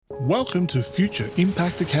Welcome to Future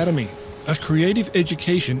Impact Academy, a creative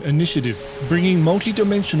education initiative bringing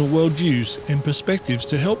multidimensional worldviews and perspectives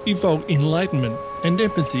to help evoke enlightenment and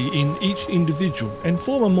empathy in each individual and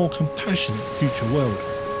form a more compassionate future world.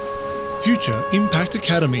 Future Impact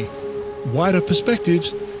Academy, wider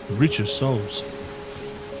perspectives, richer souls.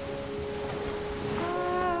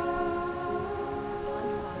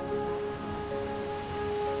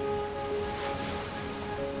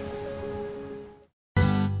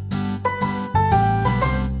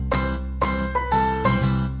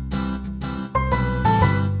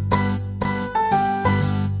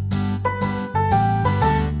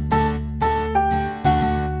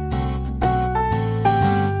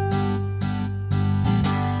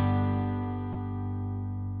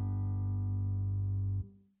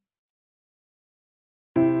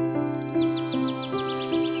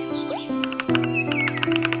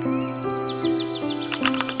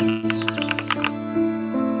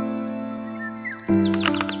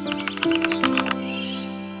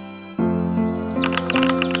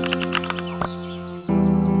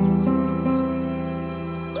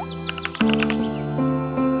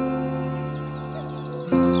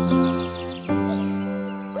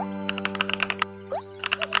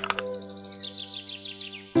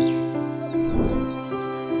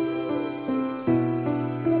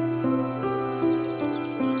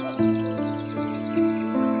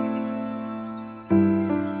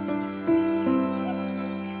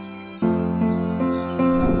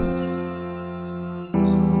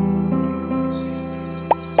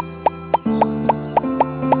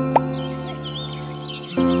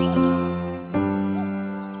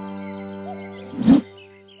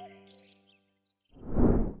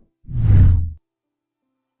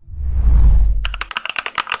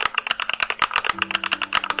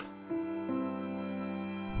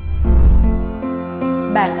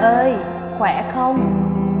 Bạn ơi, khỏe không?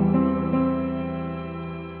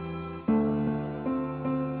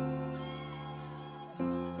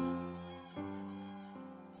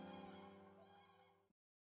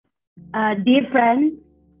 Dear friends,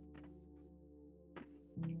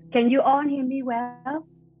 can you all hear me well?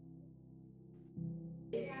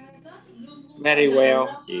 Very well,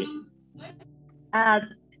 chị.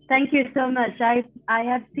 Thank you so much. I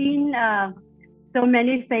have seen so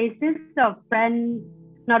many faces of friends,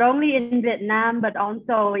 not only in Vietnam but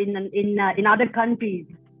also in other countries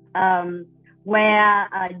where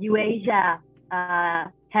UAsia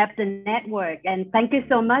have the network. And thank you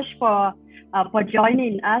so much for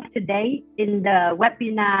joining us today in the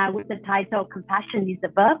webinar with the title "Compassion is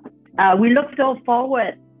Above." We look so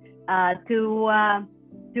forward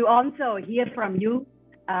to also hear from you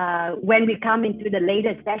when we come into the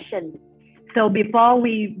later session. So before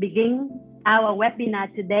we begin our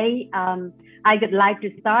webinar today, I would like to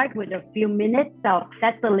start with a few minutes of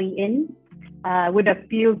settling in with a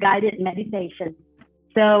few guided meditations.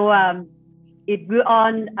 So if we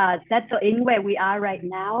all settle in where we are right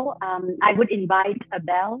now, I would invite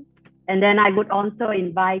Abel, and then I would also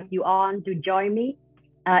invite you on to join me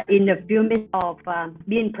in a few minutes of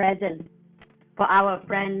being present for our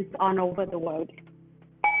friends all over the world.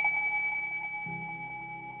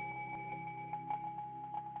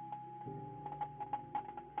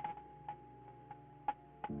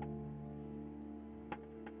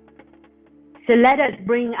 So let us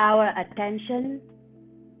bring our attention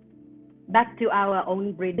back to our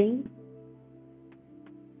own breathing.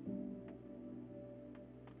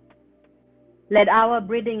 Let our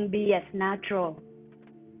breathing be as natural.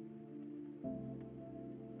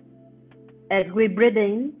 As we breathe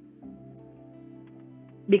in,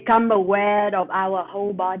 become aware of our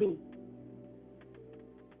whole body,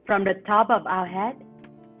 from the top of our head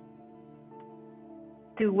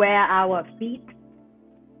to where our feet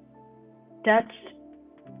touch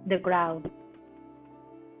the ground.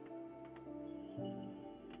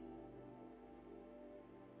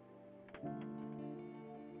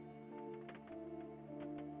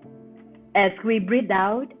 As we breathe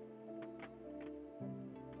out,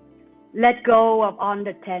 let go of all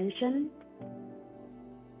the tension,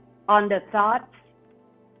 on the thoughts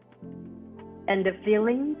and the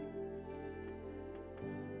feelings.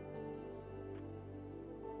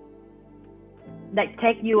 That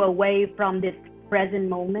take you away from this present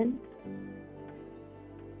moment.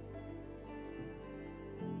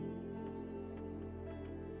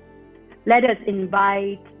 Let us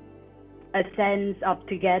invite a sense of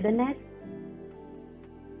togetherness,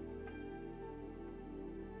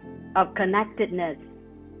 of connectedness,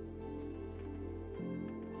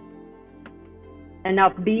 and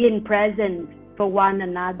of being present for one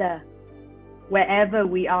another wherever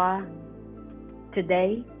we are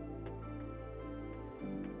today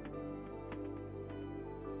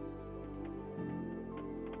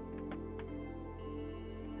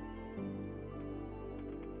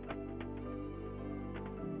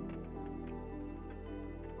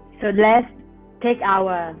So let's take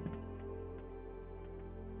our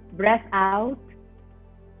breath out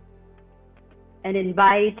and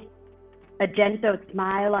invite a gentle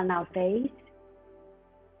smile on our face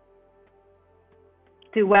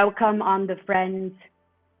to welcome on the friends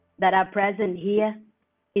that are present here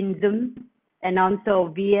in Zoom and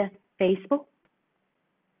also via Facebook.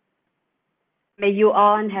 May you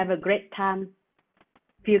all have a great time,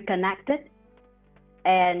 feel connected,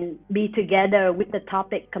 and be together with the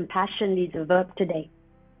topic compassion is a verb today.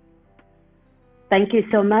 Thank you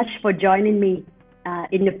so much for joining me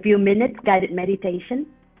in a few minutes guided meditation.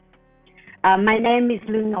 My name is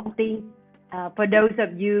Lương Ngọc Tiên. For those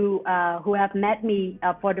of you who have met me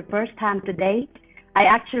for the first time today, I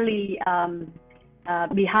actually,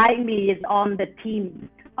 behind me is on the team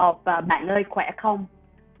of Bạn ơi khỏe không,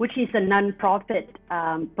 which is a non-profit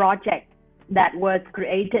project that was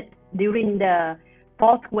created during the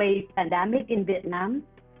fourth wave pandemic in Vietnam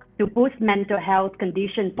to boost mental health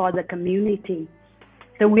conditions for the community.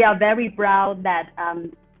 So we are very proud that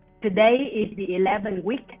today is the 11th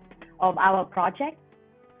week of our project.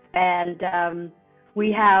 And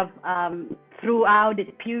we have, throughout this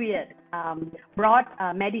period, brought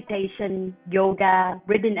meditation, yoga,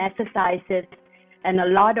 breathing exercises, and a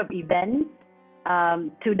lot of events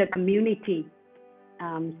to the community.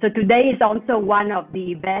 So today is also one of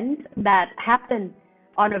the events that happened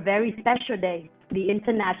on a very special day, the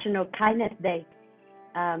International Kindness Day.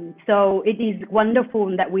 So it is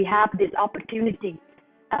wonderful that we have this opportunity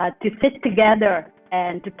to sit together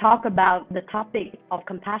and to talk about the topic of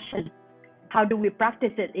compassion. How do we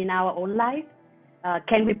practice it in our own life?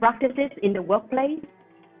 Can we practice it in the workplace?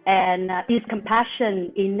 And is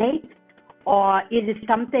compassion innate, or is it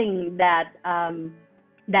something that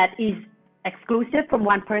that is exclusive from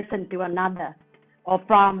one person to another, or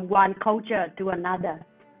from one culture to another?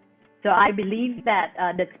 So I believe that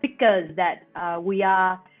the speakers that we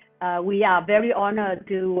are very honored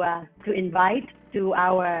to invite to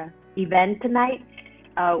our event tonight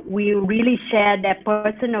will really share their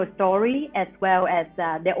personal story as well as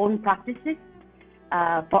their own practices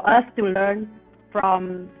for us to learn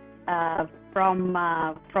from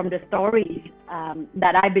the stories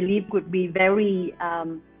that I believe could be very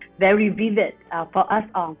vivid for us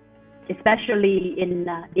all, especially in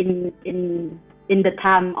the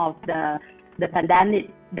time of the pandemic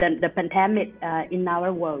in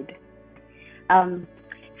our world.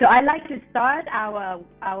 So I'd like to start our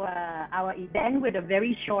event with a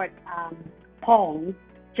very short poem,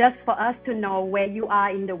 just for us to know where you are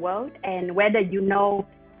in the world and whether you know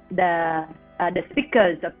the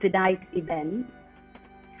speakers of tonight's event.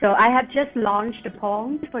 So I have just launched the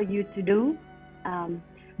poem for you to do.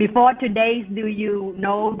 Before today's, do you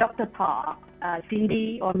know Dr. Thọ,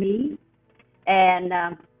 Cindy, or me? And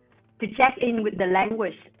to check in with the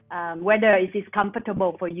language, whether it is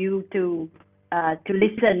comfortable for you to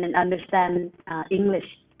listen and understand English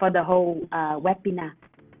for the whole webinar.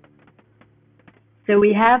 So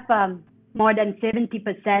we have more than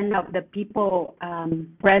 70% of the people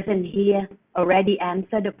present here already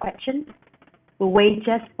answered the question. We'll wait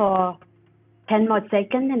just for 10 more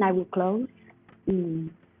seconds and I will close.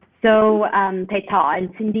 So Thầy Thọ and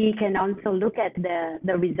Cindy can also look at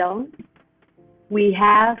the results. We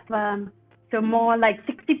have so more like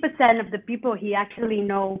 60% of the people here actually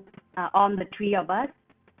know on the three of us,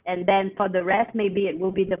 and then for the rest maybe it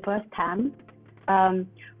will be the first time.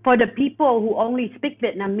 For the people who only speak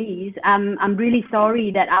Vietnamese, I'm really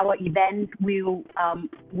sorry that our event will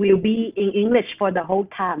be in English for the whole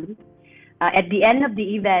time. At the end of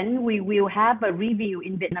the event, we will have a review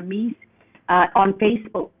in Vietnamese on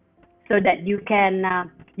Facebook, so that you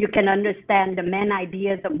can understand the main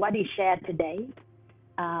ideas of what is shared today.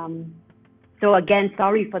 So again,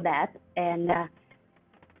 sorry for that. And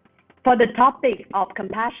for the topic of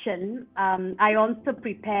compassion, I also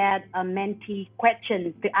prepared a Menti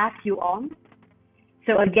questions to ask you on.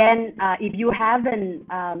 So again, if you haven't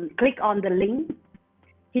clicked on the link,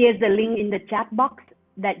 here's the link in the chat box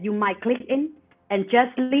that you might click in, and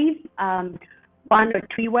just leave 1 or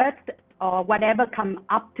 3 words or whatever come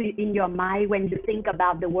up to in your mind when you think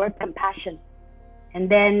about the word compassion. And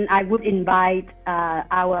then I would invite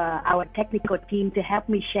our technical team to help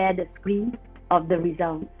me share the screen of the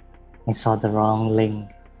results. I saw the wrong link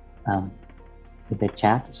in the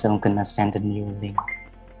chat, so I'm gonna send a new link.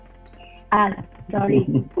 Sorry.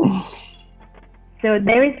 So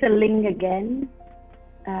there is a link again.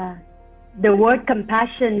 The word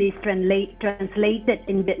compassion is translated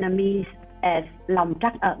in Vietnamese as lòng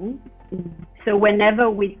trắc ẩn. So whenever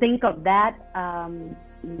we think of that,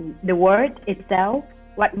 the word itself,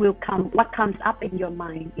 what comes up in your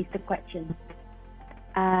mind is the question.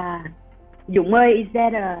 Dũng ơi, is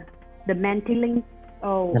that the Menti link?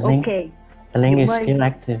 Oh, The link, okay. the link Dũng is ơi, still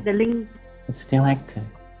active. The link. It's still active.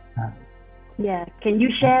 Yeah. Can you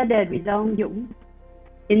share that with Dũng?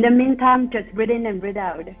 In the meantime, just breathe in and breathe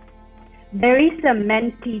out. There is a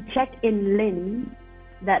Menti check-in link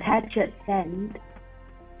that had just sent.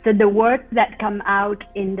 So the words that come out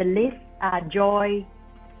in the list are joy,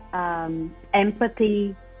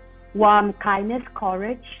 empathy, warm, kindness,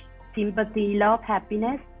 courage, sympathy, love,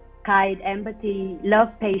 happiness, kind, empathy, love,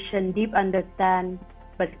 patience, deep understand,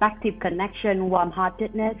 perspective, connection,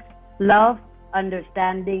 warm-heartedness, love,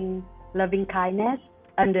 understanding, loving kindness,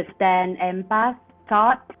 understand, empath,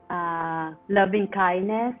 thought, loving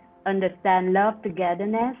kindness, understand, love,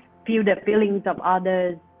 togetherness, feel the feelings of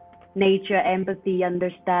others, nature, empathy,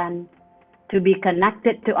 understand, to be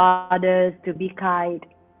connected to others, to be kind,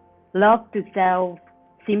 love to self,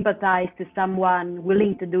 sympathize to someone,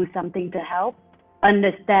 willing to do something to help,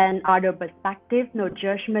 understand other perspective, no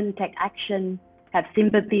judgment, take action, have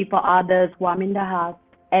sympathy for others, warm in the heart,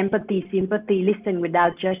 empathy, sympathy, listen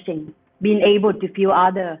without judging, being able to feel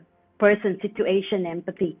other person, situation,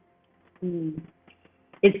 empathy.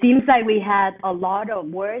 It seems like we had a lot of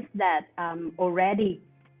words that already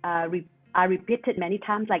are repeated many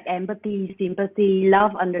times, like empathy, sympathy,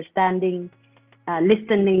 love, understanding,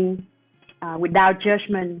 listening without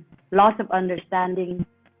judgment, loss of understanding,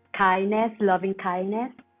 kindness, loving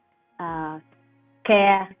kindness,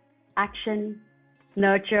 care, action,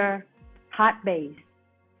 nurture, heart-based.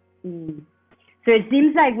 So it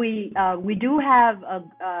seems like we do have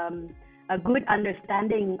a good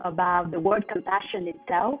understanding about the word compassion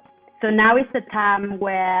itself. So now is the time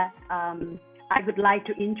where I would like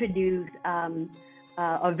to introduce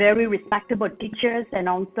a very respectable teachers and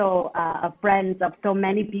also friends of so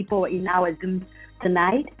many people in our Zoom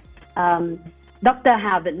tonight. Dr.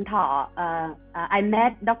 Hào Vĩnh Thọ, I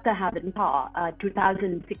met Dr. Hào Vĩnh Thọ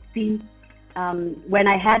 2016 when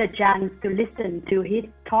I had a chance to listen to his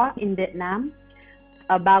talk in Vietnam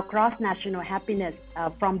about cross-national happiness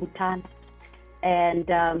from Bhutan. And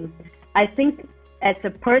I think as a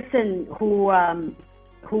person who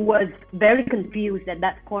was very confused at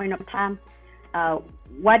that point of time,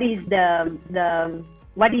 what is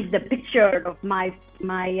the picture of my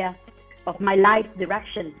life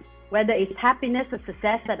direction, whether it's happiness or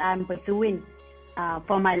success that I'm pursuing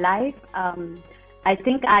for my life. I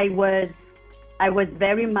think I was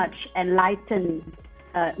very much enlightened,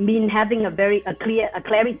 having a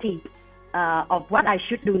clarity of what I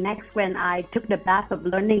should do next when I took the path of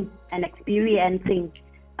learning and experiencing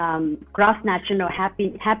cross-national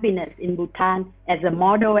happiness in Bhutan as a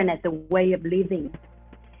model and as a way of living.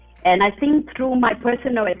 And I think through my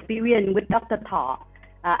personal experience with Dr. Thọ,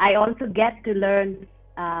 I also get to learn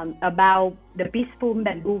about the Peaceful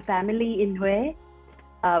Bamboo Family in Hue,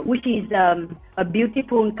 which is a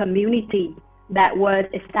beautiful community that was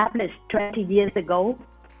established 20 years ago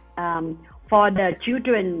for the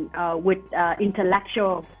children with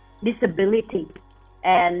intellectual disability.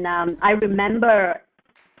 And I remember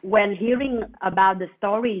when hearing about the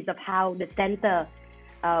stories of how the center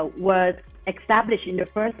was established in the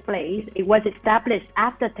first place. It was established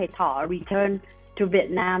after Thầy Thọ returned to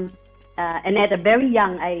Vietnam, and at a very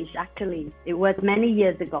young age, actually. It was many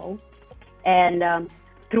years ago. And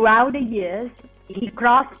throughout the years, he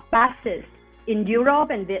crossed paths in Europe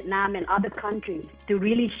and Vietnam and other countries to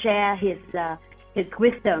really share his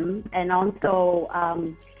wisdom and also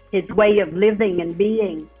his way of living and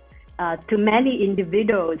being to many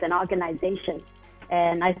individuals and organizations.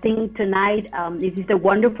 And I think tonight it is a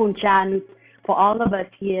wonderful chance for all of us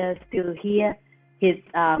here to hear his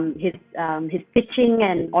pitching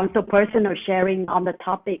and also personal sharing on the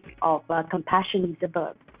topic of compassion is a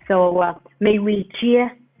verb. So may we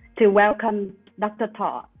cheer to welcome Dr.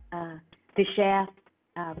 Thọ to share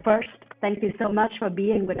first. Thank you so much for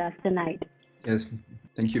being with us tonight. Yes,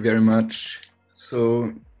 thank you very much.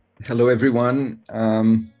 So, hello everyone.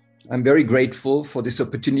 I'm very grateful for this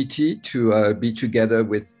opportunity to be together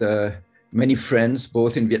with many friends,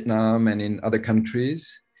 both in Vietnam and in other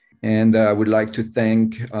countries. And I would like to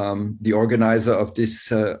thank the organizer of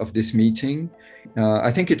this meeting.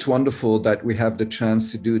 I think it's wonderful that we have the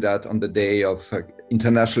chance to do that on the day of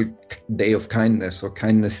International Day of Kindness, or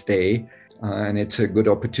Kindness Day. And it's a good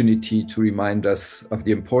opportunity to remind us of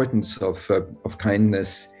the importance of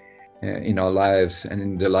kindness in our lives and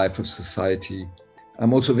in the life of society.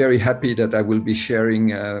 I'm also very happy that I will be sharing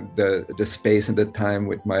the space and the time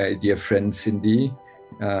with my dear friend Cindy,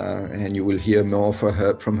 and you will hear more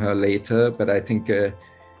from her later. But I think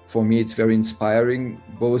for me it's very inspiring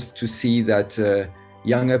both to see that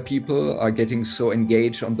younger people are getting so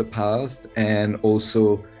engaged on the path, and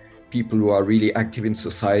also people who are really active in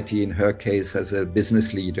society, in her case as a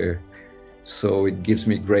business leader. So it gives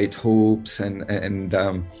me great hopes and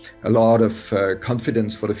a lot of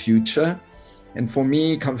confidence for the future. And for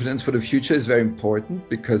me, confidence for the future is very important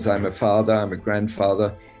because I'm a father, I'm a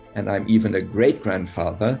grandfather, and I'm even a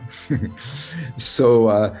great-grandfather.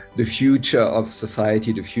 So the future of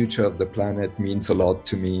society, the future of the planet means a lot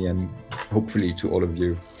to me and hopefully to all of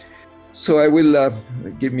you. So I will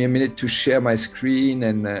give me a minute to share my screen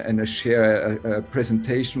and share a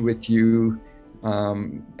presentation with you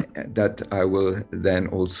that I will then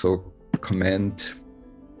also comment.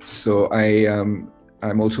 So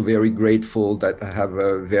I'm also very grateful that I have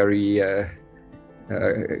a very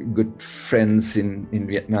good friends in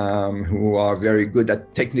Vietnam who are very good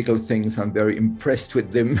at technical things. I'm very impressed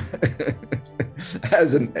with them.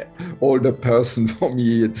 As an older person, for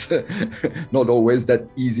me, it's not always that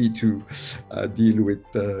easy to deal with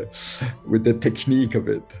the technique of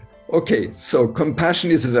it. Okay, so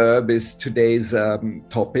compassion is a verb is today's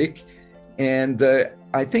topic. And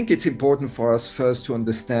I think it's important for us first to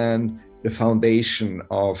understand the foundation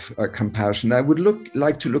of compassion. I would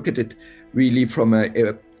like to look at it really from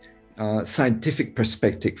a scientific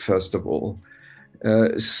perspective, first of all.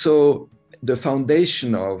 So the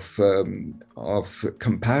foundation of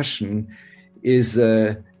compassion is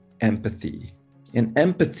empathy. And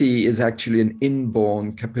empathy is actually an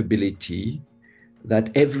inborn capability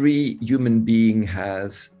that every human being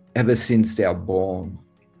has ever since they are born.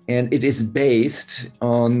 And it is based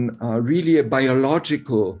on really a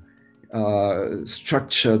biological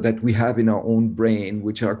structure that we have in our own brain,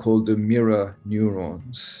 which are called the mirror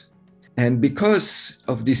neurons. And because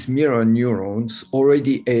of these mirror neurons,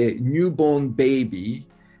 already a newborn baby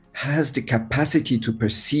has the capacity to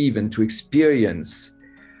perceive and to experience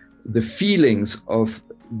the feelings of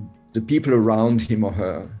the people around him or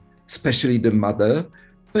her, especially the mother,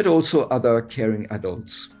 but also other caring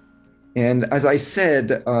adults. And as I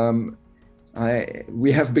said,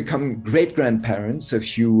 we have become great-grandparents a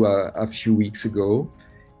few weeks ago.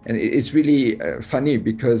 And it's really funny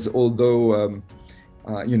because although,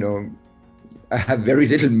 I have very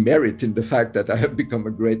little merit in the fact that I have become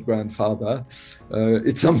a great-grandfather,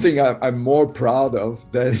 it's something I'm more proud of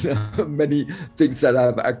than many things that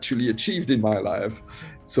I've actually achieved in my life.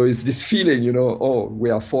 So it's this feeling, we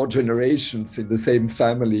are 4 generations in the same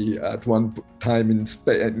family at one point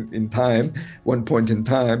in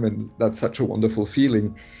time, and that's such a wonderful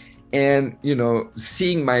feeling. And,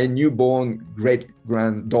 seeing my newborn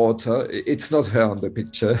great-granddaughter, it's not her on the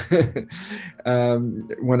picture.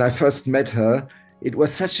 When I first met her, it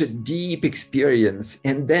was such a deep experience.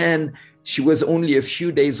 And then she was only a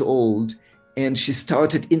few days old, and she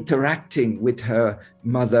started interacting with her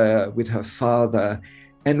mother, with her father.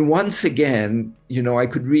 And once again, I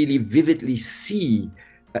could really vividly see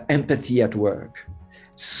empathy at work.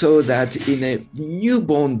 So that in a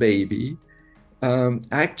newborn baby,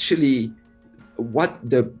 actually what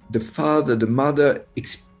the father, the mother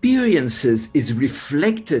experiences is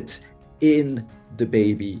reflected in the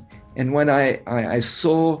baby. And when I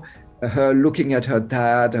saw her looking at her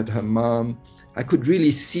dad, at her mom, I could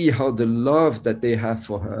really see how the love that they have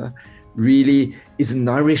for her really is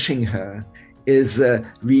nourishing her, is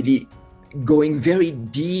really going very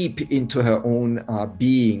deep into her own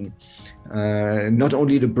being, not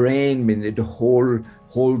only the brain, but the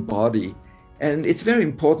whole body. And it's very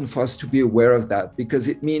important for us to be aware of that, because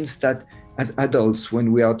it means that as adults,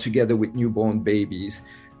 when we are together with newborn babies,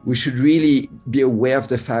 we should really be aware of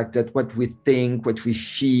the fact that what we think, what we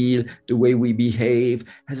feel, the way we behave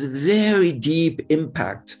has a very deep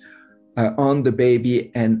impact on the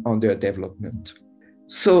baby and on their development.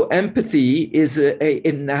 So empathy is a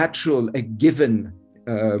natural, a given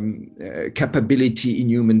capability in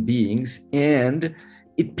human beings, and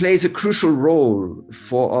it plays a crucial role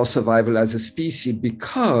for our survival as a species,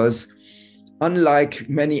 because unlike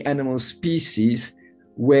many animal species,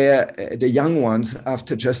 where the young ones,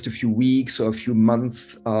 after just a few weeks or a few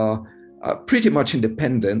months, are pretty much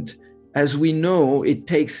independent, as we know, it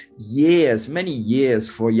takes years, many years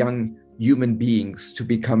for young human beings to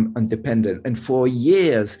become independent. And for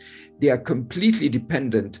years, they are completely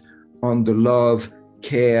dependent on the love,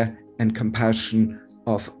 care, and compassion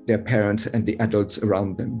of their parents and the adults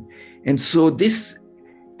around them. And so this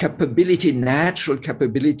capability, natural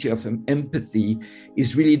capability of empathy,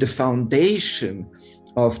 is really the foundation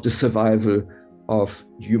of the survival of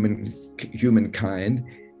humankind.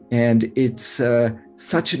 And it's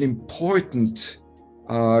such an important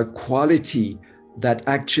quality that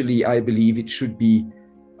actually I believe it should be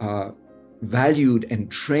valued and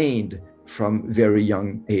trained from very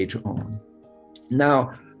young age on. Now,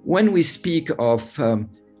 when we speak of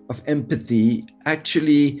empathy,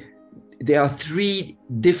 actually, there are three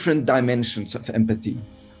different dimensions of empathy.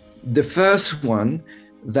 The first one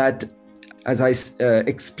that, as I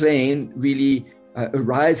explained, really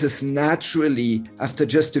arises naturally after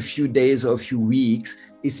just a few days or a few weeks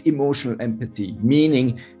is emotional empathy,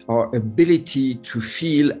 meaning our ability to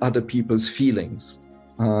feel other people's feelings.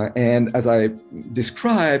 And as I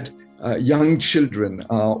described, young children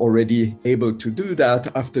are already able to do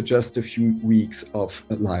that after just a few weeks of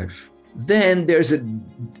life. Then there's a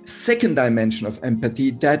second dimension of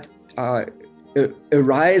empathy that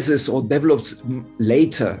arises or develops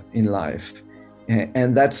later in life.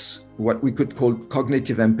 And that's what we could call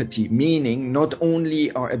cognitive empathy, meaning not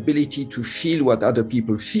only our ability to feel what other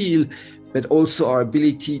people feel, but also our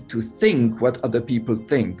ability to think what other people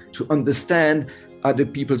think, to understand other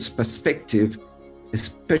people's perspective,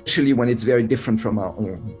 especially when it's very different from our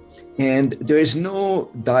own. And there is no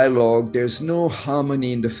dialogue, there's no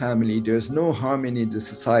harmony in the family, there's no harmony in the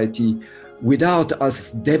society without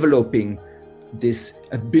us developing this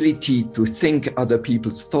ability to think other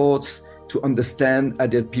people's thoughts, to understand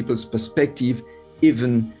other people's perspective,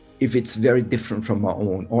 even if it's very different from our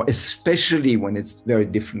own, or especially when it's very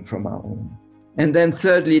different from our own. And then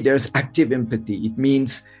thirdly, there's active empathy. It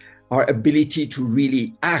means our ability to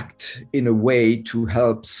really act in a way to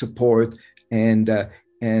help support and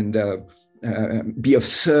be of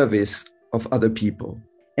service of other people.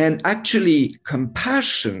 And actually,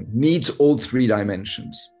 compassion needs all three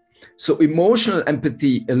dimensions. So emotional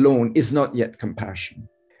empathy alone is not yet compassion,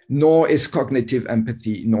 nor is cognitive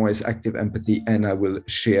empathy, nor is active empathy. And I will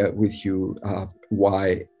share with you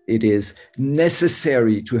why it is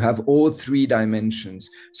necessary to have all three dimensions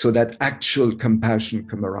so that actual compassion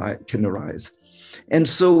can arise. And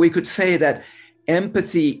so we could say that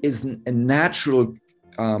empathy is a natural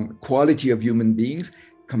quality of human beings.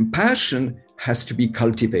 Compassion has to be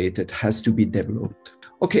cultivated, has to be developed.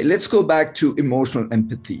 Okay, let's go back to emotional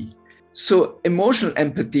empathy. So emotional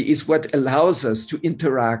empathy is what allows us to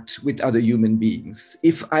interact with other human beings.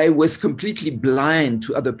 If I was completely blind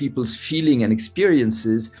to other people's feeling and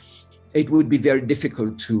experiences, it would be very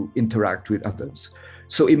difficult to interact with others.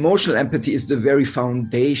 So emotional empathy is the very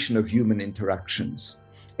foundation of human interactions.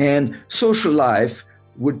 And social life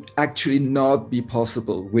would actually not be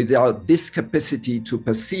possible without this capacity to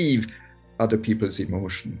perceive other people's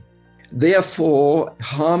emotion. Therefore,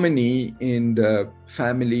 harmony in the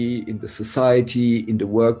family, in the society, in the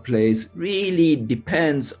workplace really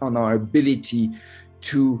depends on our ability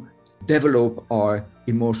to develop our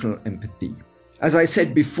emotional empathy. As I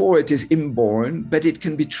said before, it is inborn, but it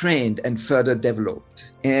can be trained and further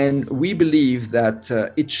developed. And we believe that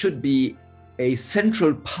it should be a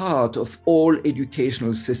central part of all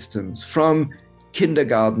educational systems, from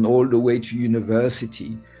kindergarten all the way to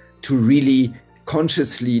university, to really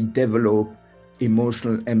consciously develop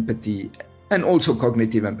emotional empathy and also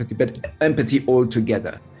cognitive empathy, but empathy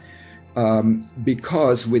altogether.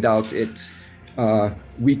 Because without it,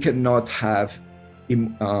 we cannot have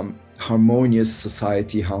harmonious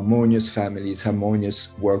society, harmonious families, harmonious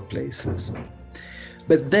workplaces.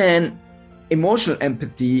 But then emotional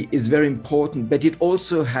empathy is very important, but it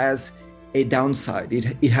also has a downside.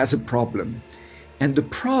 It has a problem. And the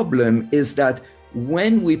problem is that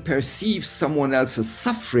when we perceive someone else's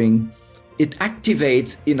suffering, it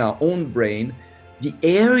activates in our own brain the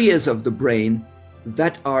areas of the brain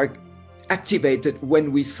that are activated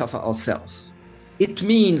when we suffer ourselves. It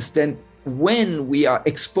means then when we are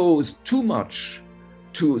exposed too much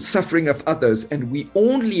to suffering of others and we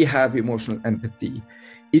only have emotional empathy,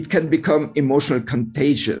 it can become emotional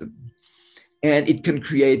contagion and it can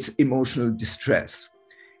create emotional distress.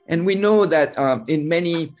 And we know that in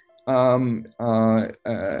many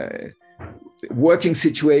working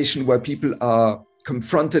situation where people are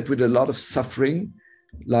confronted with a lot of suffering,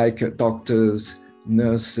 like doctors,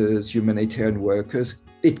 nurses, humanitarian workers,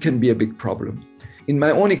 it can be a big problem. In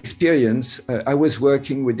my own experience, I was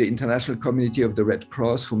working with the International Community of the Red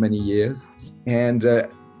Cross for many years. And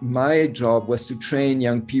my job was to train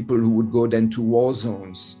young people who would go then to war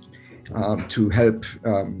zones to help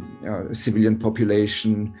civilian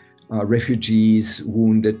population, refugees,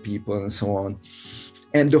 wounded people, and so on.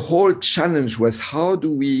 And the whole challenge was, how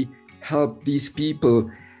do we help these people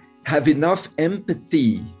have enough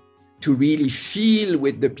empathy to really feel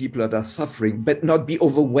with the people that are suffering, but not be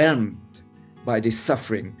overwhelmed by this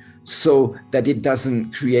suffering, so that it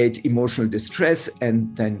doesn't create emotional distress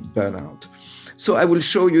and then burnout. So I will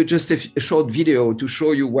show you just a short video to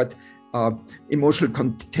show you what emotional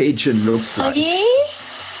contagion looks like.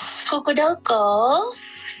 Cô đau cổ.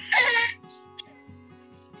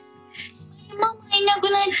 いなく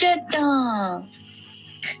なっちゃった。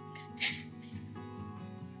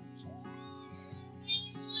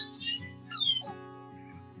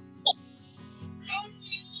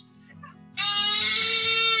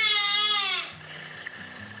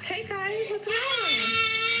Hey guys, what's wrong?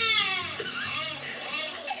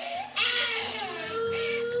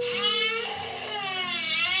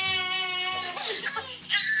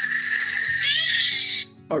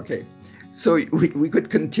 Okay, so we could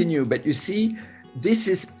continue, but you see, this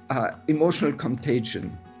is emotional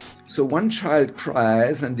contagion. So one child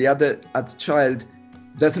cries and the other child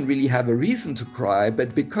doesn't really have a reason to cry,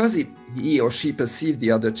 but because he or she perceives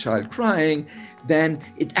the other child crying, then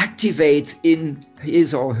it activates in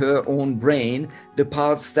his or her own brain the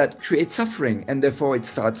parts that create suffering, and therefore it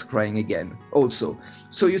starts crying again also.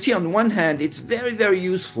 So you see, on one hand, it's very, very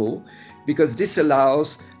useful because this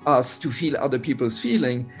allows us to feel other people's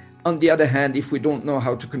feeling. On the other hand, if we don't know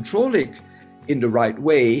how to control it in the right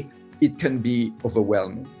way, it can be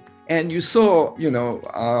overwhelming. And you saw,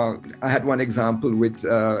 I had one example with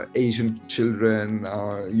Asian children,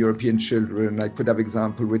 European children. I could have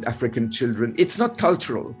example with African children. It's not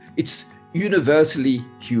cultural. It's universally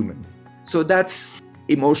human. So that's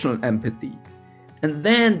emotional empathy. And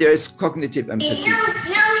then there's cognitive empathy.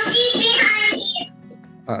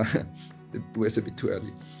 It was a bit too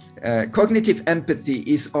early. Cognitive empathy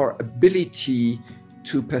is our ability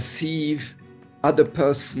to perceive other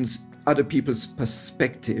people's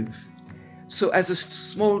perspective. So as a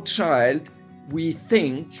small child, we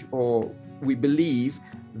think or we believe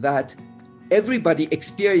that everybody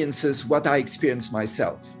experiences what I experience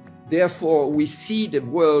myself. Therefore, we see the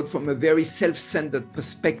world from a very self-centered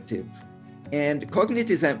perspective. And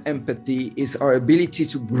cognitive empathy is our ability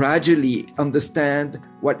to gradually understand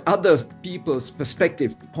what other people's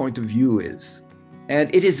perspective point of view is.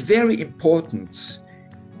 And it is very important.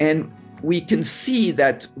 And we can see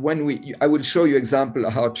that when I will show you example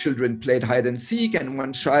of how children played hide and seek, and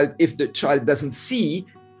one child, if the child doesn't see,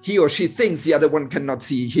 he or she thinks the other one cannot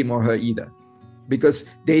see him or her either, because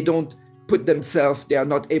they are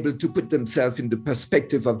not able to put themselves in the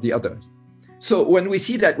perspective of the other. So when we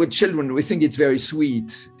see that with children, we think it's very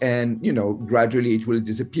sweet, and gradually it will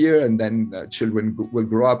disappear, and then children will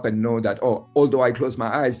grow up and know that, oh, although I close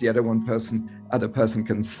my eyes, the other person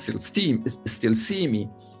can still see me.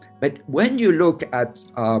 But when you look at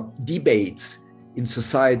debates in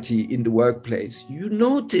society, in the workplace, you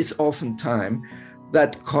notice oftentimes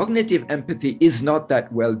that cognitive empathy is not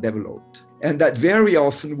that well developed, and that very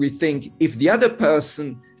often we think if the other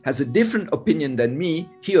person has a different opinion than me,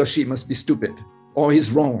 he or she must be stupid or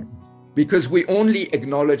he's wrong, because we only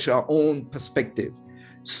acknowledge our own perspective.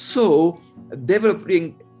 So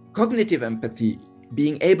developing cognitive empathy,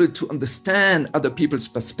 being able to understand other people's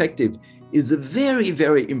perspective, is a very,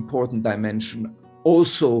 very important dimension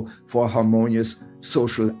also for harmonious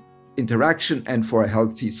social interaction and for a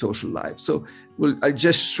healthy social life. So I'll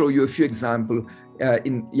just show you a few examples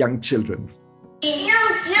in young children. No,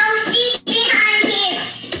 see behind here.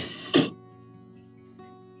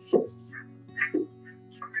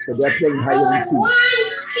 So they're playing hide and seek. 1,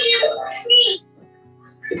 2, 3.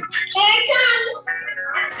 Here it comes.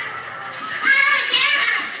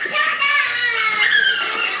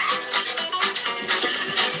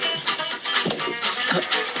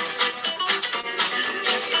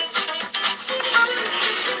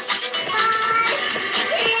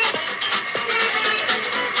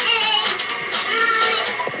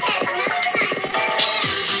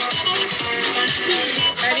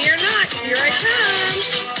 Ready or not, here I come.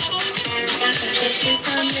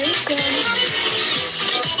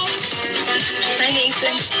 Hi,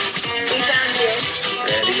 Nathan. We found you.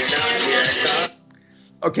 Ready or not, here I come.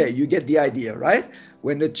 Okay, you get the idea, right?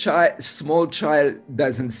 When a small child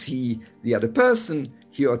doesn't see the other person,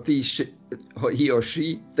 he or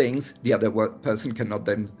she thinks the other person cannot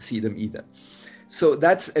then see them either. So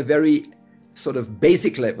that's a very sort of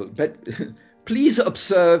basic level. But please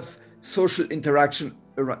observe social interaction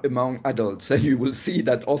among adults, and you will see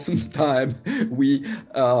that oftentimes we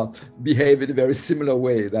behave in a very similar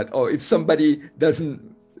way, that, oh, if somebody doesn't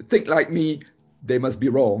think like me, they must be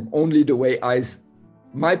wrong. Only the way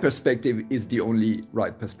my perspective is the only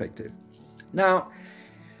right perspective. Now,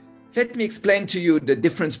 let me explain to you the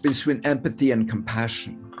difference between empathy and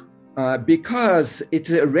compassion, because it's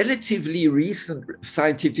a relatively recent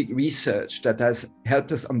scientific research that has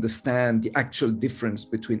helped us understand the actual difference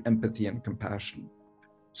between empathy and compassion.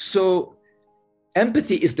 So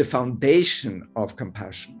empathy is the foundation of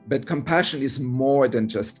compassion, but compassion is more than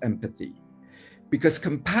just empathy, because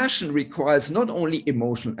compassion requires not only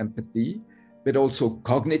emotional empathy, but also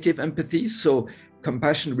cognitive empathy. So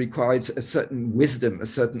compassion requires a certain wisdom, a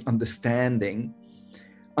certain understanding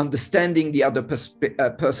the other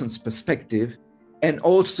person's perspective. And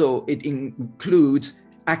also it includes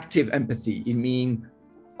active empathy, it means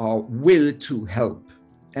our will to help.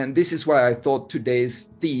 And this is why I thought today's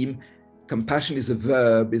theme, compassion is a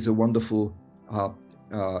verb, is a wonderful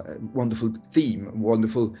theme,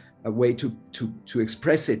 wonderful way to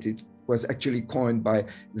express it. It was actually coined by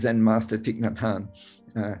Zen master Thich Nhat Hanh,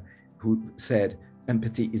 who said,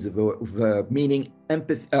 empathy is a verb, meaning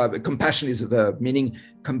compassion is a verb, meaning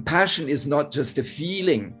compassion is not just a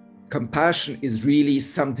feeling. Compassion is really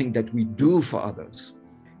something that we do for others.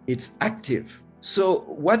 It's active. So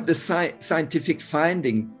what the scientific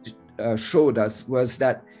finding showed us was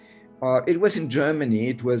that it was in Germany.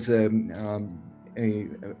 It was a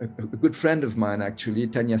good friend of mine, actually,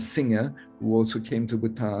 Tanya Singer, who also came to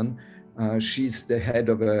Bhutan. She's the head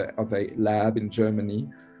of a lab in Germany,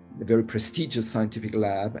 a very prestigious scientific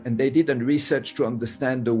lab, and they did a research to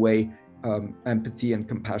understand the way empathy and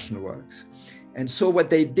compassion works. And so what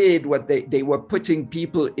they did, they were putting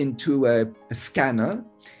people into a scanner,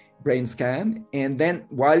 brain scan, and then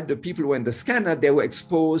while the people were in the scanner, they were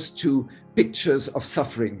exposed to pictures of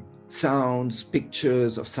suffering, sounds,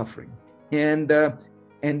 pictures of suffering. And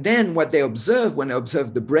then what they observed when they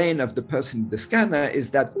observed the brain of the person in the scanner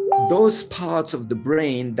is that those parts of the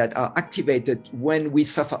brain that are activated when we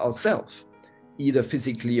suffer ourselves, either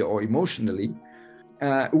physically or emotionally,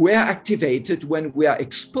 were activated when we are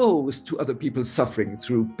exposed to other people's suffering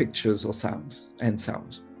through pictures or sounds.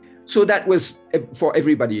 So that was, for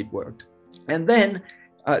everybody it worked. And then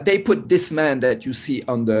they put this man that you see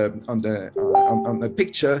on the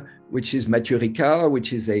picture, which is Matthieu Ricard,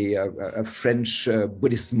 which is a French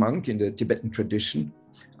Buddhist monk in the Tibetan tradition,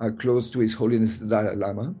 close to His Holiness the Dalai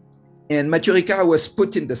Lama. And Matthieu Ricard was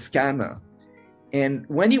put in the scanner. And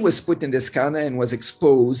when he was put in the scanner and was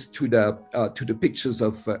exposed to the pictures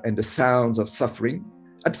of and the sounds of suffering,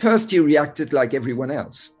 at first he reacted like everyone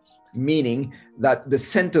else, meaning that the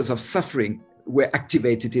centers of suffering were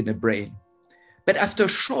activated in the brain. But after a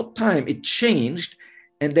short time, it changed,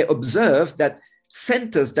 and they observed that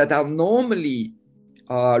centers that are normally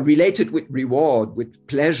related with reward, with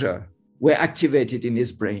pleasure, were activated in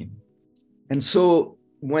his brain. And so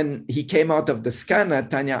when he came out of the scanner,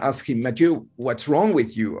 Tanya asked him, Matthieu, what's wrong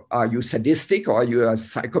with you? Are you sadistic, or are you a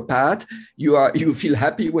psychopath? You feel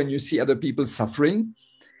happy when you see other people suffering?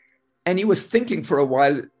 And he was thinking for a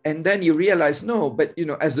while, and then he realized, no, but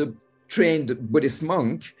as a trained Buddhist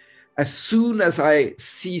monk, as soon as I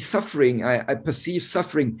see suffering, I perceive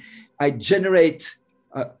suffering, I generate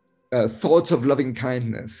thoughts of loving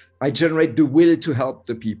kindness. I generate the will to help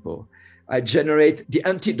the people. I generate the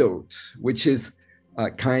antidote, which is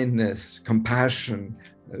kindness, compassion,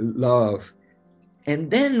 love. And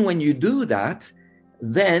then when you do that,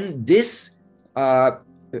 then this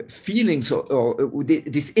feelings or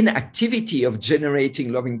this inactivity of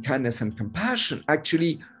generating loving kindness and compassion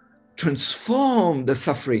actually transform the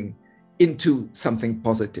suffering into something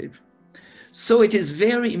positive. So it is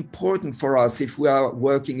very important for us, if we are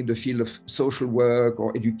working in the field of social work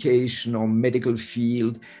or education or medical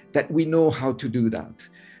field, that we know how to do that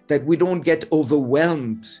we don't get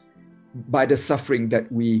overwhelmed by the suffering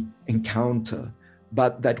that we encounter,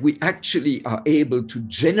 but that we actually are able to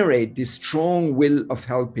generate this strong will of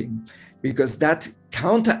helping, because that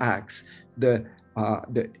counteracts the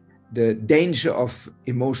danger of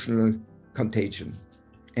emotional contagion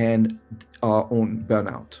and our own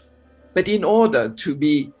burnout. But in order to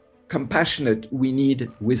be compassionate, we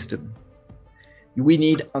need wisdom. We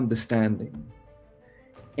need understanding.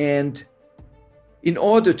 And in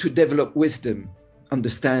order to develop wisdom,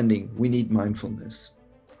 understanding, we need mindfulness.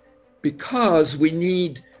 Because we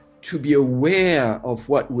need to be aware of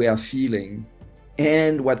what we are feeling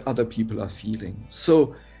and what other people are feeling.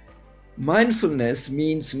 So mindfulness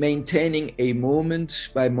means maintaining a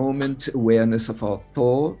moment-by-moment awareness of our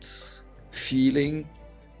thoughts, feeling,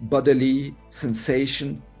 bodily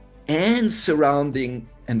sensation, and surrounding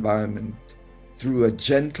environment through a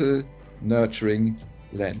gentle, nurturing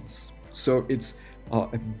lens. So it's our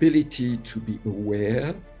ability to be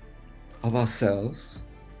aware of ourselves,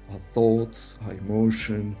 our thoughts, our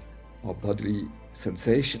emotion, our bodily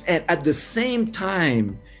sensation, and at the same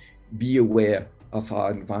time be aware of our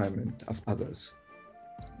environment, of others.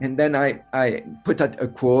 And then I put out a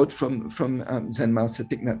quote from Zen Master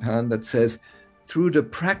Thich Nhat Hanh that says, through the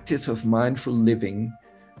practice of mindful living,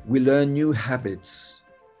 we learn new habits.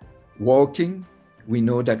 Walking, we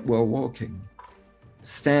know that we're walking.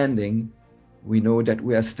 Standing, we know that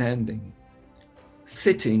we are standing.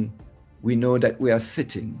 Sitting, we know that we are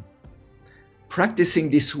sitting. practicing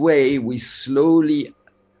this way, we slowly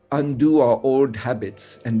undo our old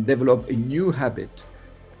habits and develop a new habit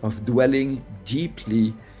of dwelling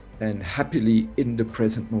deeply and happily in the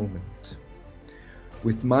present moment.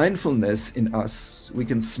 With mindfulness in us, we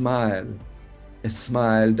can smile, a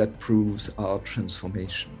smile that proves our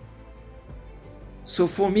transformation. So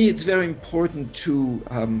for me, it's very important to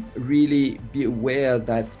really be aware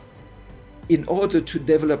that in order to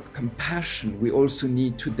develop compassion, we also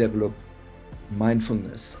need to develop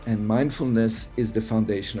mindfulness. And mindfulness is the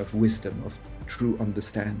foundation of wisdom, of true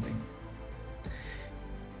understanding.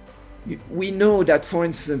 We know that, for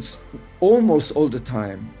instance, almost all the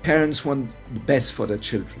time, parents want the best for their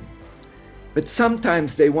children. But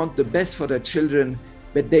sometimes they want the best for their children,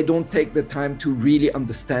 but they don't take the time to really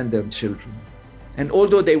understand their children. And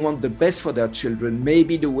although they want the best for their children,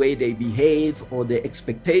 maybe the way they behave or their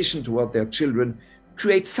expectation toward their children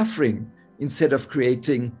creates suffering instead of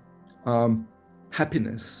creating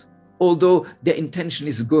happiness. Although their intention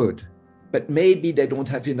is good, but maybe they don't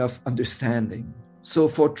have enough understanding. So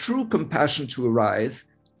for true compassion to arise,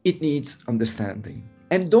 it needs understanding.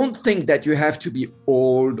 And don't think that you have to be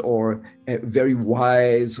old or very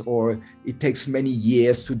wise, or it takes many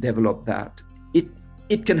years to develop that.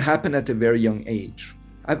 It can happen at a very young age.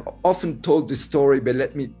 I've often told this story, but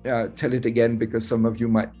let me tell it again because some of you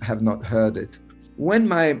might have not heard it. When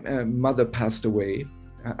my mother passed away,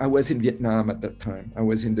 I was in Vietnam at that time. I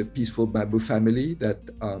was in the Peaceful Bamboo family that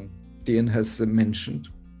Dien has mentioned.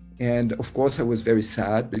 And of course, I was very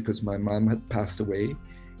sad because my mom had passed away.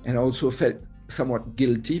 And I also felt somewhat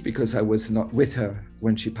guilty because I was not with her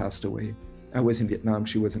when she passed away. I was in Vietnam,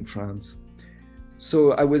 she was in France.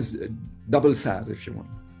 So I was double sad, if you want.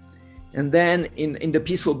 And then in the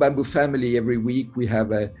Peaceful Bamboo family, every week we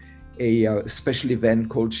have a special event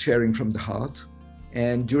called Sharing from the Heart.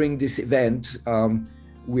 And during this event,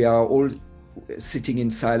 we are all sitting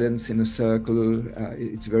in silence in a circle.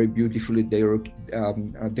 It's very beautifully decorated,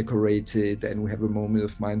 and we have a moment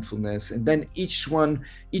of mindfulness. And then each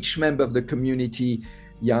member of the community,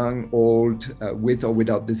 young, old, with or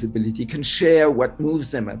without disability, can share what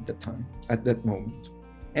moves them at that moment.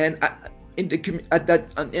 And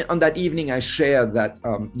on that evening, I shared that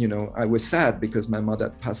I was sad because my mother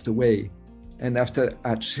had passed away. And after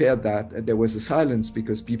I'd shared that, there was a silence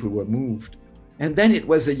because people were moved. And then it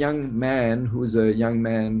was a young man who's a young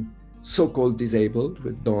man, so-called disabled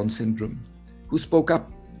with Down syndrome, who spoke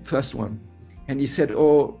up, first one. And he said,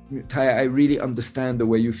 "Oh, Thai, I really understand the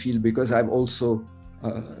way you feel because I've also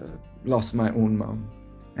lost my own mom."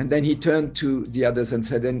 And then he turned to the others and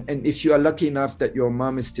said, and if you are lucky enough that your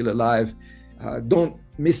mom is still alive, don't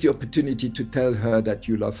miss the opportunity to tell her that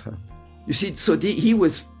you love her. You see, so he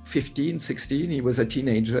was 15, 16, he was a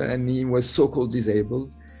teenager, and he was so-called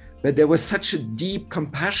disabled. But there was such a deep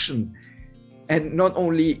compassion, and not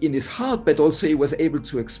only in his heart, but also he was able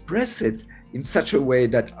to express it in such a way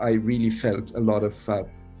that I really felt a lot of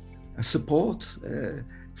support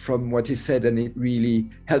from what he said, and it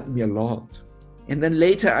really helped me a lot. And then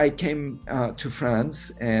later I came to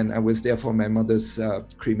France, and I was there for my mother's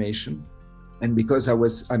cremation. And because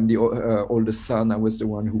I'm the oldest son, I was the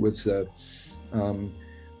one who was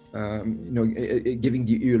giving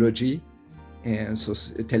the eulogy. And so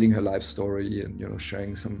telling her life story and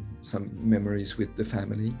sharing some memories with the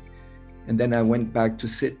family. And then I went back to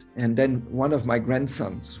sit, and then one of my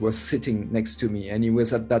grandsons was sitting next to me, and he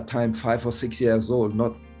was at that time 5 or 6 years old,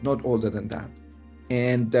 not older than that.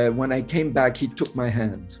 And when I came back, he took my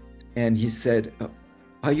hand and he said,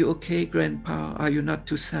 "Are you okay, Grandpa? Are you not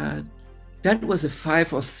too sad?" That was a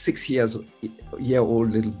 5 or 6 year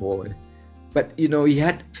old little boy. But, he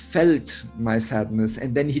had felt my sadness,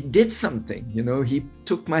 and then he did something, he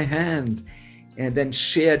took my hand and then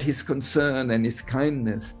shared his concern and his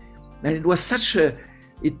kindness. And it was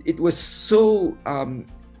it was so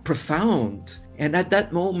profound. And at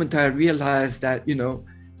that moment, I realized that,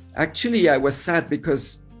 actually I was sad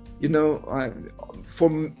because, for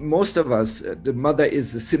most of us, the mother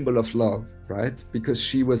is the symbol of love, right? Because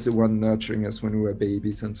she was the one nurturing us when we were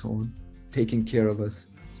babies and so on, taking care of us.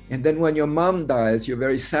 And then when your mom dies, you're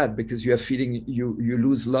very sad because you are feeling you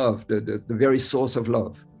lose love, the very source of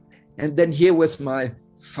love. And then here was my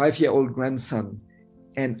 5-year-old grandson,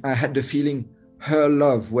 and I had the feeling her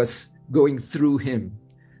love was going through him.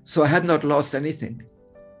 So I had not lost anything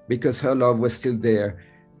because her love was still there,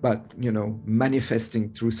 but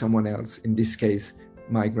manifesting through someone else, in this case,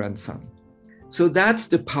 my grandson. So that's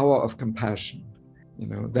the power of compassion.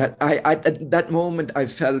 That at that moment I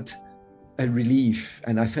felt a relief,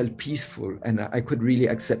 and I felt peaceful, and I could really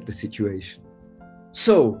accept the situation.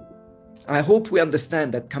 So I hope we understand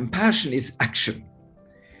that compassion is action.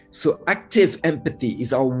 So active empathy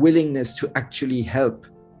is our willingness to actually help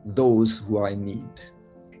those who are in need.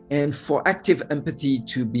 And for active empathy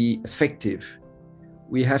to be effective,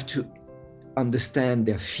 we have to understand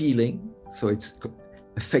their feeling. So it's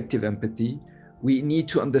effective empathy. We need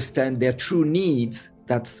to understand their true needs.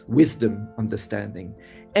 That's wisdom understanding.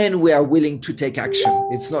 And we are willing to take action.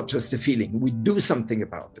 It's not just a feeling. We do something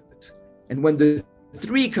about it. And when the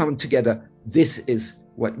three come together, this is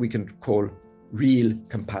what we can call real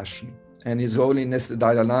compassion. And His Holiness the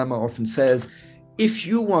Dalai Lama often says, if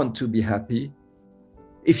you want to be happy,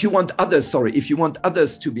 if you want others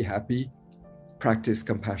to be happy, practice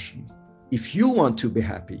compassion. If you want to be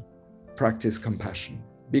happy, practice compassion.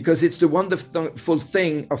 Because it's the wonderful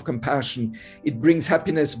thing of compassion. It brings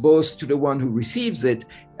happiness both to the one who receives it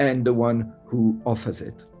and the one who offers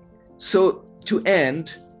it. So to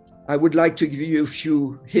end, I would like to give you a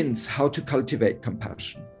few hints how to cultivate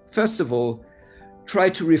compassion. First of all, try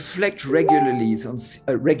to reflect regularly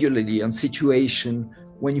on situation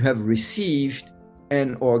when you have received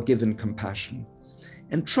and or given compassion.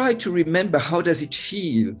 And try to remember, how does it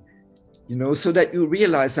feel? So that you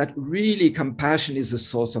realize that really compassion is a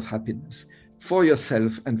source of happiness for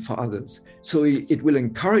yourself and for others. So it will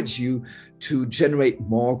encourage you to generate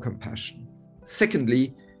more compassion.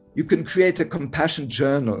 Secondly, you can create a compassion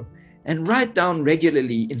journal and write down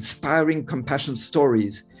regularly inspiring compassion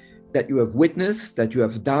stories that you have witnessed, that you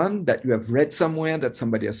have done, that you have read somewhere, that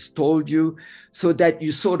somebody has told you, so that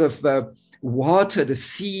you sort of water the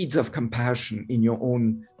seeds of compassion in your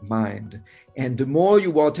own mind. And the more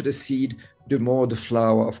you water the seed, the more the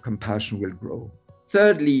flower of compassion will grow.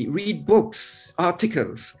 Thirdly, read books,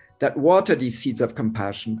 articles that water these seeds of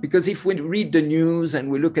compassion. Because if we read the news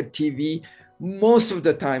and we look at TV, most of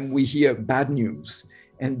the time we hear bad news.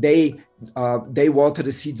 And they water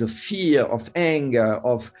the seeds of fear, of anger,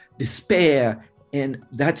 of despair. And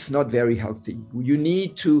that's not very healthy. You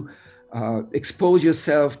need to expose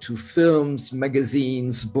yourself to films,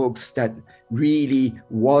 magazines, books that really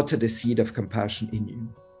water the seed of compassion in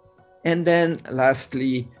you. And then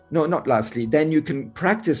then you can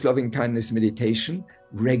practice loving kindness meditation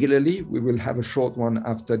regularly. We will have a short one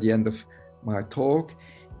after the end of my talk.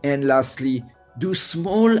 And lastly, do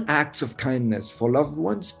small acts of kindness for loved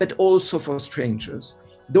ones, but also for strangers.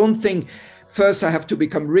 Don't think, first I have to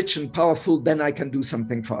become rich and powerful, then I can do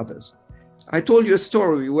something for others. I told you a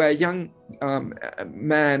story where a young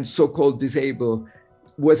man, so-called disabled,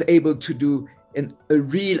 was able to do a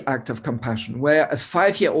real act of compassion, where a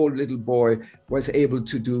 5-year-old little boy was able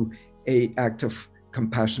to do an act of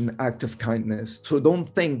compassion, act of kindness. So don't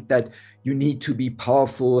think that you need to be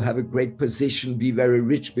powerful, have a great position, be very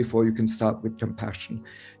rich before you can start with compassion.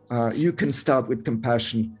 You can start with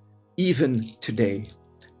compassion even today,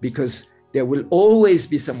 because there will always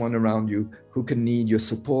be someone around you who can need your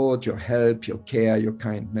support, your help, your care, your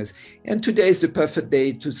kindness. And today is the perfect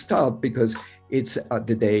day to start, because it's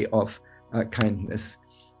the day of kindness.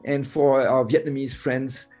 And for our Vietnamese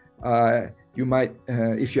friends, you might,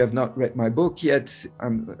 if you have not read my book yet,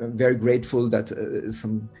 I'm very grateful that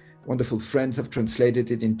some wonderful friends have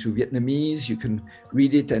translated it into Vietnamese. You can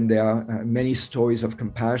read it, and there are many stories of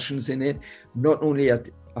compassions in it, not only at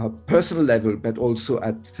a personal level, but also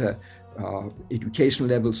at education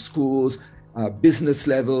level, schools, business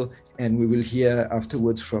level. And we will hear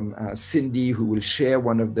afterwards from Cindy, who will share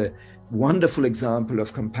one of the wonderful example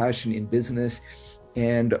of compassion in business,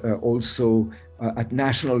 and also at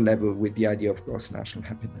national level with the idea of gross national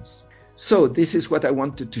happiness. So this is what I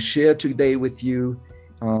wanted to share today with you,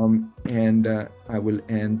 and I will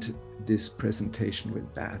end this presentation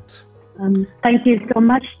with that. Thank you so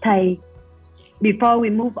much, Thầy. Before we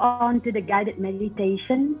move on to the guided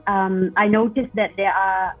meditation, I noticed that there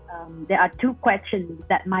are 2 questions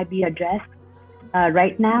that might be addressed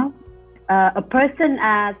right now. A person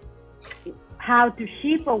asked how to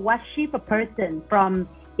shift or what shift a person from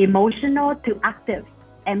emotional to active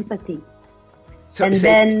empathy. So, and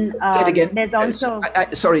then there's also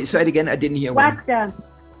sorry, say it again. I didn't hear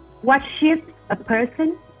what shifts a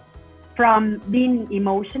person from being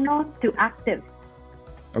emotional to active.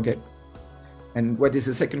 Okay. And what is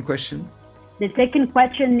the second question? The second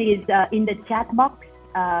question is in the chat box.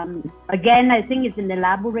 Again, I think it's an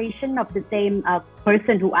elaboration of the same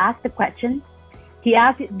person who asked the question. He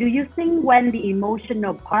asked, do you think when the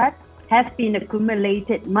emotional part has been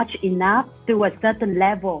accumulated much enough to a certain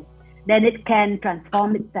level, then it can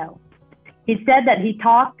transform itself? He said that he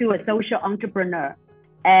talked to a social entrepreneur,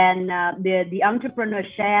 and the entrepreneur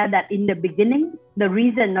shared that in the beginning, the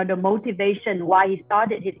reason or the motivation why he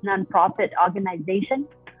started his nonprofit organization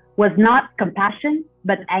was not compassion,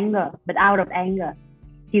 but anger, but out of anger.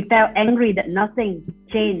 he felt angry that nothing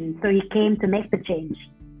changed, so he came to make the change.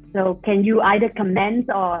 So can you either comment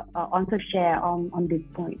or also share on this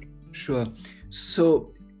point? Sure.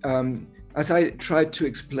 So as I tried to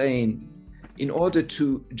explain, in order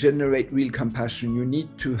to generate real compassion, you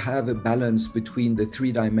need to have a balance between the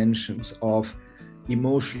three dimensions of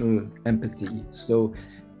emotional empathy. So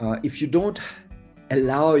if you don't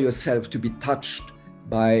allow yourself to be touched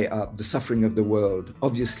by the suffering of the world,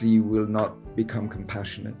 obviously you will not become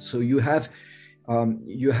compassionate. So you have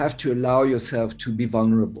to allow yourself to be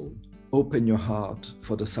vulnerable. Open your heart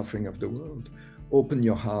for the suffering of the world. Open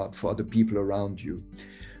your heart for the people around you.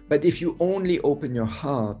 But if you only open your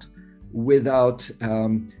heart without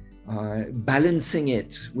balancing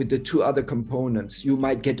it with the two other components, you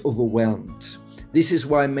might get overwhelmed. This is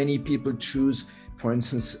why many people choose, for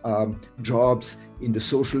instance, jobs in the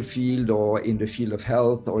social field or in the field of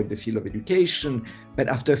health or in the field of education, but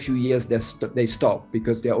after a few years they stop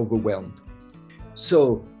because they're overwhelmed.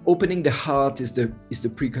 So opening the heart is the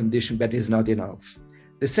precondition, but is not enough.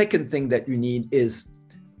 The second thing that you need is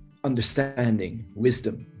understanding,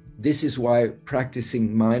 wisdom. This is why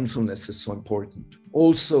practicing mindfulness is so important.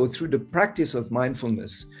 Also, through the practice of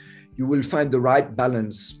mindfulness, you will find the right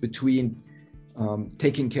balance between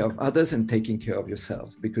taking care of others and taking care of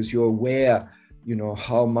yourself, because you're aware,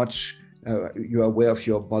 how much you're aware of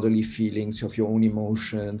your bodily feelings, of your own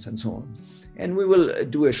emotions, and so on. And we will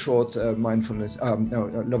do a short mindfulness,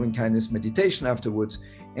 loving kindness meditation afterwards.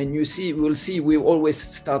 And we always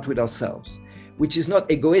start with ourselves, which is not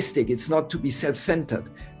egoistic. It's not to be self-centered,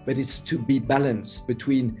 but it's to be balanced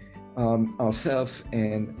between ourselves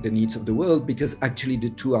and the needs of the world, because actually the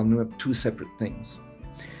two are not two separate things.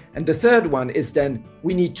 And the third one is then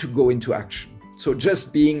we need to go into action. So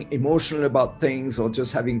just being emotional about things or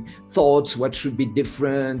just having thoughts, what should be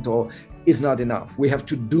different, or is not enough. We have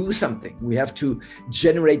to do something. We have to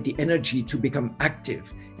generate the energy to become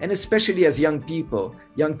active. And especially as young people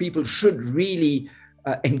should really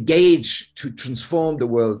engage to transform the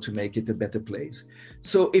world, to make it a better place.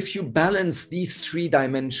 So if you balance these three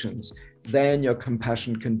dimensions, then your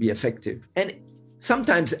compassion can be effective. And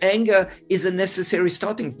sometimes anger is a necessary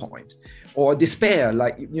starting point, or despair,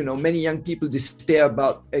 like, many young people despair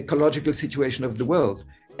about ecological situation of the world.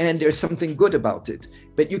 And there's something good about it,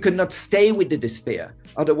 but you cannot stay with the despair.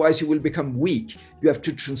 Otherwise you will become weak. You have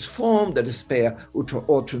to transform the despair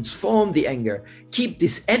or transform the anger. Keep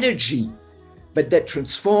this energy, but then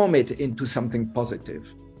transform it into something positive.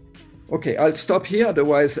 Okay, I'll stop here.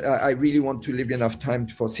 Otherwise, I really want to leave enough time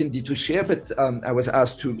for Cindy to share, but I was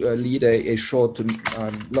asked to lead a short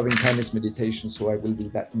loving kindness meditation, so I will do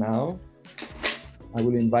that now. I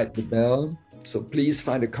will invite the bell. So please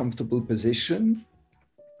find a comfortable position.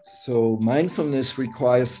 So mindfulness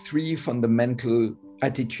requires three fundamental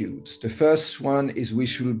attitudes. The first one is we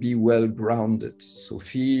should be well grounded. So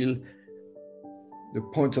feel the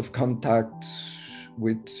points of contact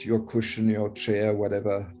with your cushion, your chair,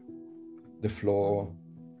 whatever, the floor,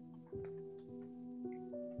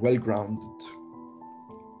 well grounded.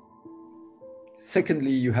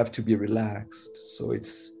 Secondly, you have to be relaxed. So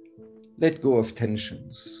it's let go of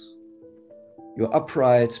tensions. You're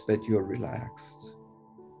upright, but you're relaxed.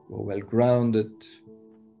 We're well grounded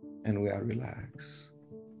and we are relaxed.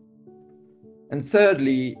 And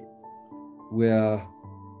thirdly, we are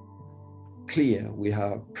clear, we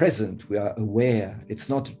are present, we are aware. It's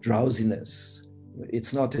not drowsiness,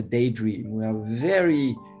 it's not a daydream. We are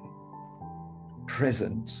very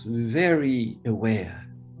present, very aware,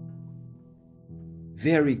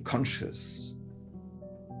 very conscious.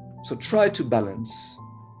 So try to balance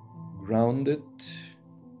grounded,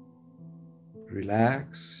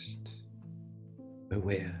 relaxed,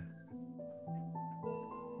 aware.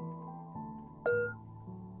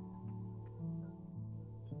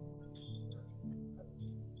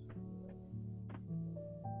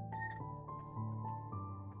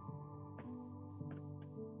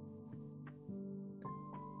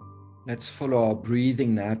 Let's follow our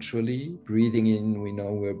breathing naturally. Breathing in, we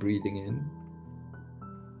know we're breathing in.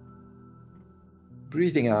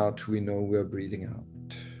 Breathing out, we know we're breathing out.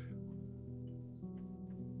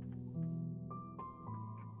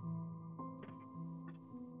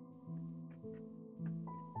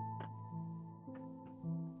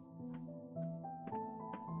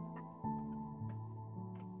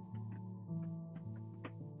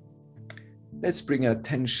 Let's bring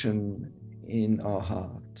attention in our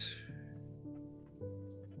heart.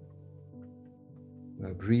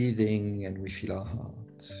 We're breathing and we feel our heart.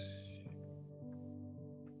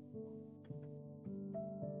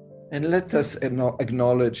 And let us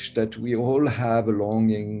acknowledge that we all have a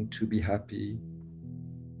longing to be happy,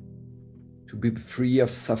 to be free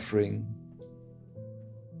of suffering.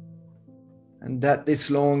 And that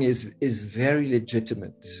this longing is very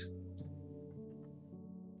legitimate.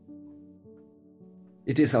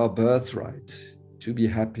 It is our birthright to be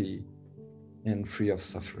happy and free of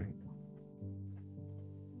suffering.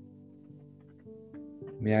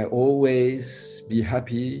 May I always be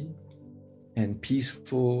happy and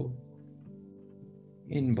peaceful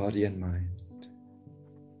in body and mind.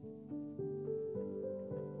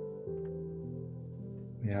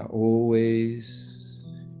 May I always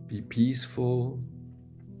be peaceful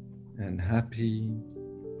and happy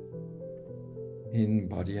in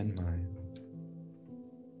body and mind.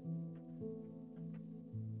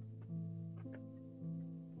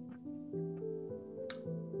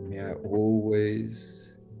 May I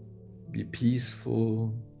always be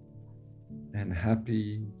peaceful and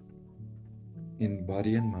happy in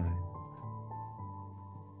body and mind.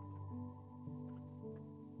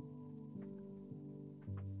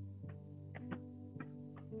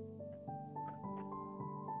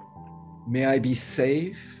 May I be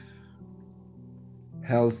safe,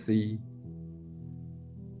 healthy,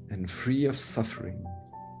 and free of suffering.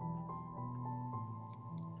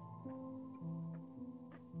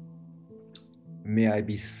 May I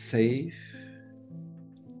be safe,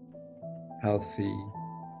 healthy,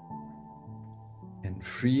 and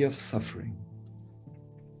free of suffering.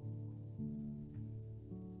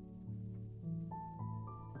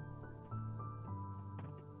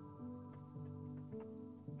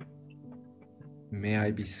 May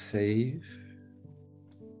I be safe,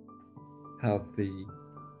 healthy,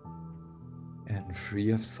 and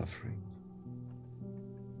free of suffering.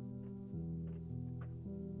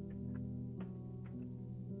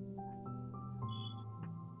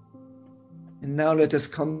 And now let us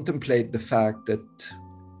contemplate the fact that,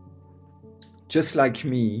 just like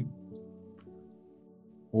me,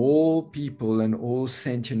 all people and all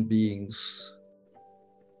sentient beings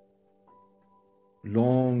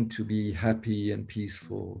long to be happy and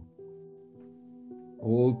peaceful.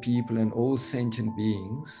 All people and all sentient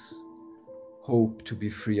beings hope to be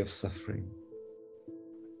free of suffering.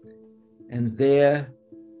 And their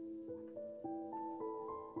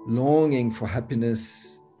longing for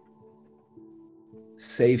happiness,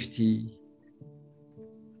 safety,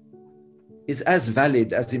 is as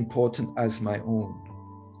valid, as important as my own.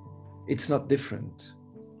 It's not different.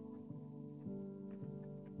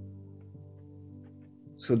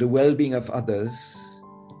 So the well-being of others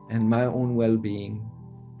and my own well-being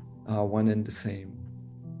are one and the same.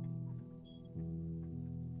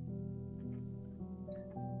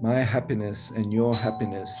 My happiness and your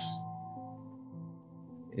happiness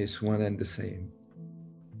is one and the same.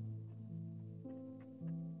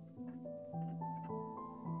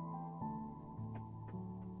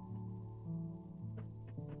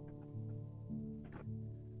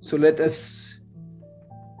 So let us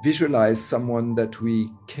visualize someone that we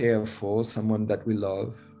care for, someone that we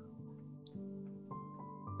love.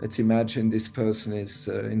 Let's imagine this person is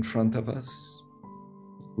in front of us.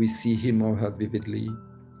 We see him or her vividly,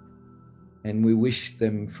 and we wish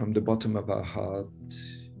them from the bottom of our heart,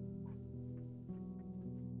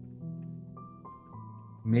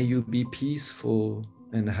 may you be peaceful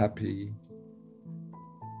and happy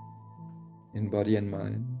in body and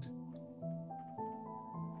mind.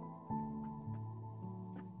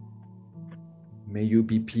 May you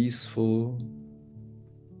be peaceful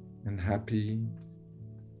and happy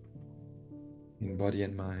in body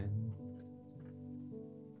and mind.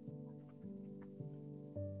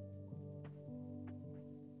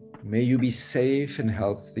 May you be safe and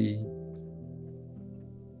healthy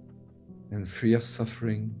and free of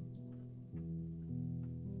suffering.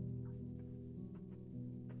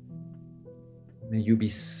 May you be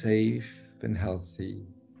safe and healthy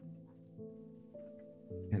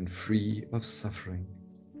and free of suffering.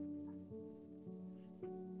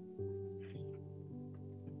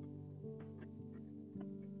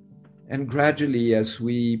 And gradually, as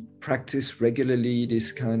we practice regularly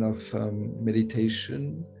this kind of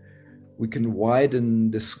meditation, we can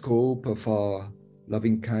widen the scope of our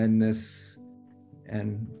loving kindness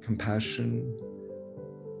and compassion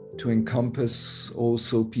to encompass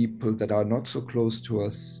also people that are not so close to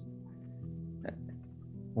us,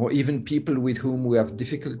 or even people with whom we have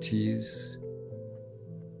difficulties.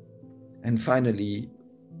 And finally,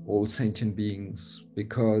 all sentient beings,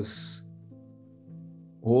 because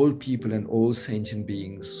all people and all sentient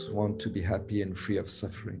beings want to be happy and free of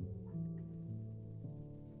suffering.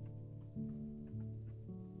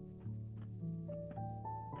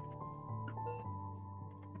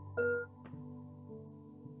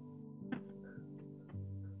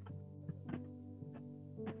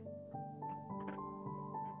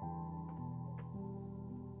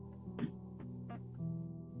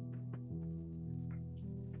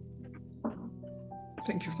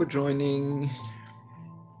 Thank you for joining.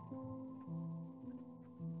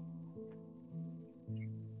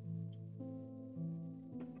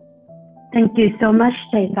 Thank you so much,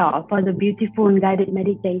 Thầy Thọ, for the beautiful and guided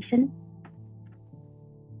meditation.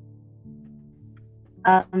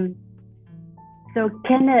 So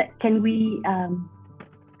can we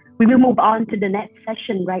will move on to the next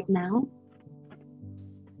session right now.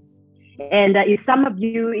 And if some of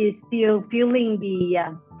you is still feeling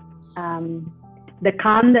the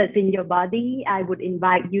calmness in your body, I would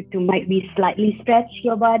invite you to maybe slightly stretch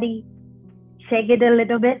your body, shake it a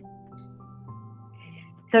little bit,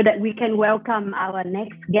 so that we can welcome our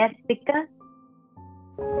next guest speaker.